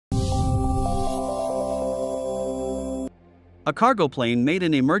A cargo plane made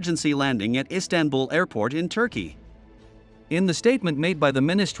an emergency landing at Istanbul Airport in Turkey. In the statement made by the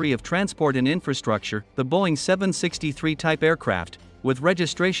Ministry of Transport and Infrastructure, the Boeing 763 type aircraft, with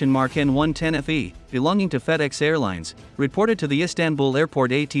registration mark N110FE, belonging to Fedex Airlines, reported to the Istanbul Airport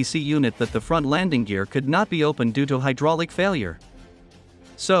ATC unit that the front landing gear could not be opened due to hydraulic failure.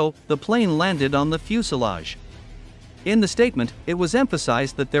 So, the plane landed on the fuselage. In the statement, it was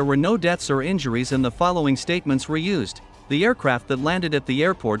emphasized that there were no deaths or injuries, and the following statements were used. The aircraft that landed at the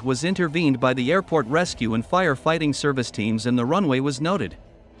airport was intervened by the airport rescue and firefighting service teams, and the runway was noted.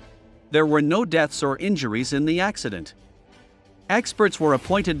 There were no deaths or injuries in the accident. Experts were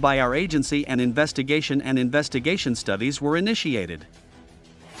appointed by our agency and investigation studies were initiated.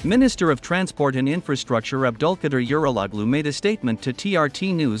 Minister of Transport and Infrastructure Abdulkadir Uraloğlu made a statement to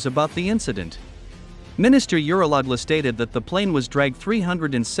TRT News about the incident. Minister Uraloğlu stated that the plane was dragged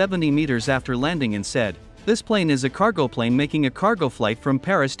 370 meters after landing and said, "This plane is a cargo plane making a cargo flight from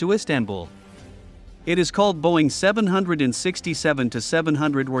Paris to Istanbul. It is called Boeing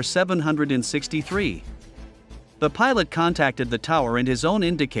 767-700 or 763. The pilot contacted the tower and his own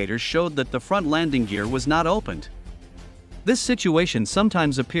indicators showed that the front landing gear was not opened. This situation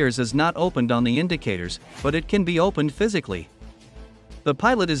sometimes appears as not opened on the indicators, but it can be opened physically. The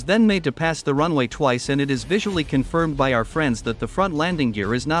pilot is then made to pass the runway twice, and it is visually confirmed by our friends that the front landing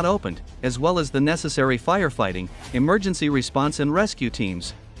gear is not opened, as well as the necessary firefighting, emergency response and rescue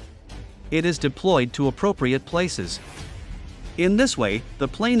teams. It is deployed to appropriate places. In this way, the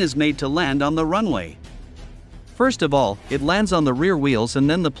plane is made to land on the runway. First of all, it lands on the rear wheels, and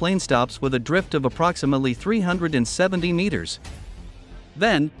then the plane stops with a drift of approximately 370 meters.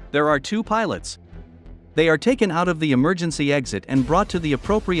 Then, there are two pilots. They are taken out of the emergency exit and brought to the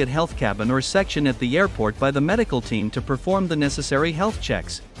appropriate health cabin or section at the airport by the medical team to perform the necessary health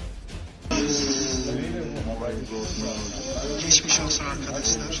checks. Geçmiş olsun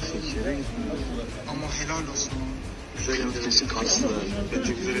arkadaşlar. Ama helal olsun. Güzel kesin Kars'ta.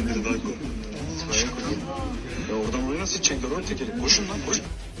 Bence güzel indirdi Ayko. Ya oradan oraya nasıl çekler o tekeri? Koşun lan koş.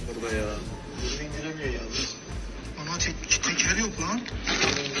 Burada ya. Burada indiremiyor yalnız. Ana teker yok lan.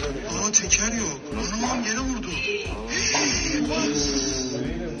 Aa teker yok. Anam yere vurdu.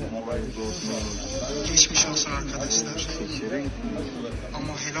 Geçmiş olsun arkadaşlar.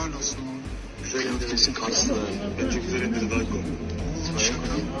 Ama helal olsun. Güzel kesin Kars'ta. Bence güzel indirdi Ayko.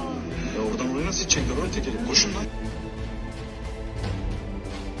 Ya oradan oraya nasıl çekler o tekeri? Koşun lan.